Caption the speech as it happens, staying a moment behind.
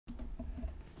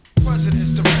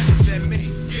presidents to represent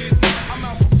me. I'm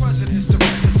out for presidents to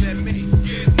represent me.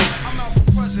 I'm out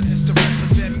for presidents to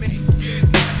represent me.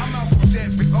 I'm out for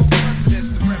presidents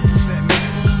to represent me.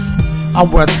 I'm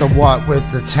with the what with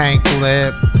the tank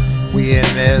lip. We in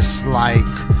this like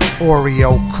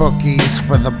Oreo cookies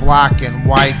for the black and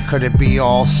white. Could it be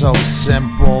all so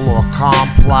simple or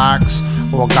complex?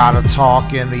 Or gotta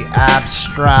talk in the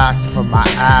abstract for my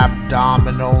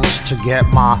abdominals to get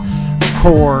my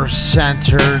core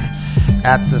centered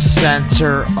at the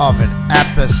center of an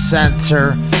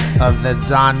epicenter of the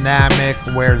dynamic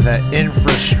where the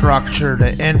infrastructure to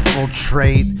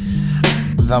infiltrate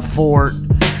the Fort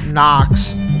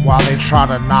Knox while they try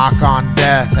to knock on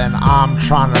death, and I'm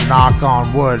trying to knock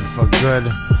on wood for good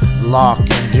luck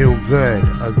and do good.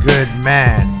 A good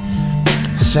man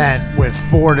sent with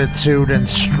fortitude and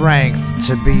strength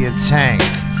to be a tank,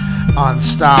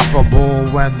 unstoppable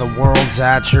when the world's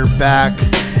at your back,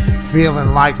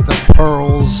 feeling like the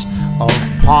pearls of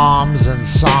palms and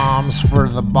psalms for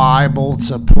the Bible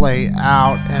to play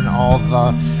out, and all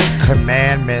the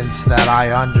commandments that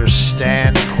I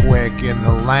understand quick in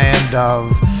the land of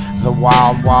the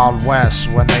wild, wild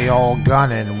west, when they all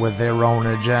gunning with their own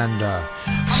agenda.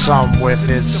 Some with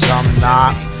it, some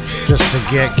not, just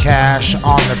to get cash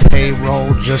on the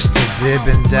payroll, just to dib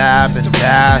and dab and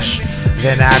dash.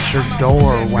 Then at your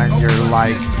door when you're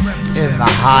like in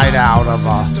the hideout of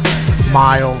a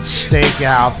mild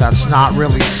stakeout that's not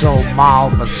really so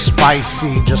mild but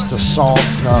spicy, just to salt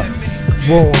the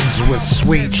wounds with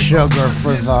sweet sugar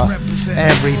for the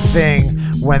everything.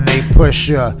 When they push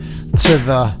you to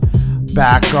the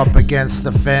back up against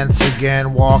the fence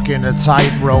again, walking a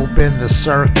tightrope in the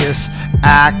circus,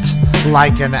 act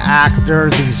like an actor.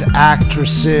 These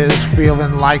actresses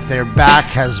feeling like their back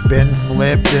has been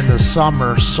flipped in the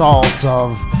somersault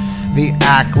of the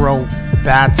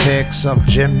acrobatics of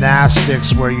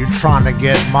gymnastics, where you're trying to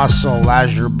get muscle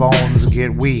as your bones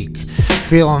get weak.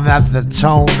 Feeling that the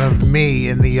tone of me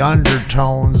in the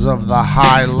undertones of the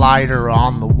highlighter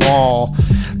on the wall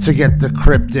to get the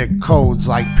cryptic codes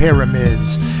like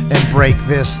pyramids and break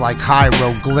this like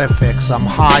hieroglyphics. I'm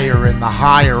higher in the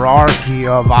hierarchy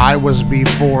of I was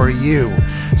before you.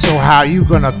 So how you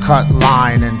gonna cut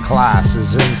line in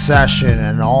classes in session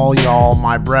and all y'all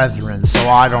my brethren? So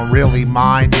I don't really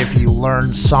mind if you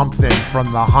learn something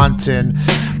from the hunting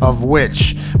of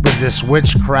witch, but this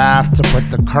witchcraft to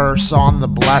put the curse on the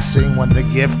blessing when the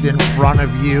gift in front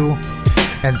of you,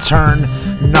 and turn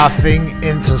nothing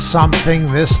into something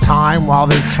this time while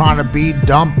they're trying to be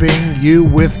dumping you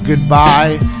with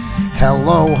goodbye.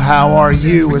 Hello, how are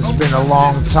you? It's been a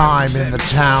long time in the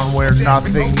town where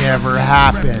nothing ever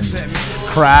happened.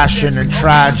 Crashing and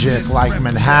tragic like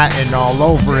Manhattan all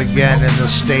over again in the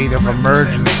state of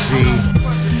emergency,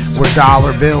 where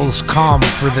dollar bills come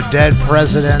for the dead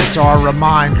presidents are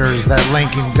reminders that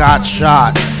Lincoln got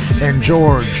shot, and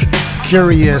George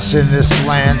curious in this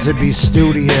land to be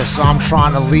studious. I'm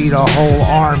trying to lead a whole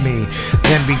army,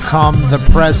 then become the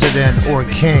president or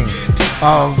king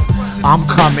of. I'm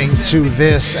coming to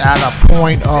this at a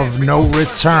point of no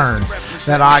return,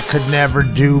 that I could never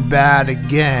do bad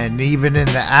again, even in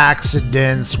the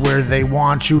accidents where they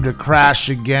want you to crash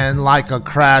again like a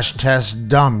crash test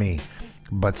dummy.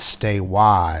 But stay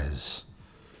wise.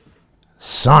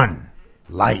 Sun,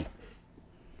 light.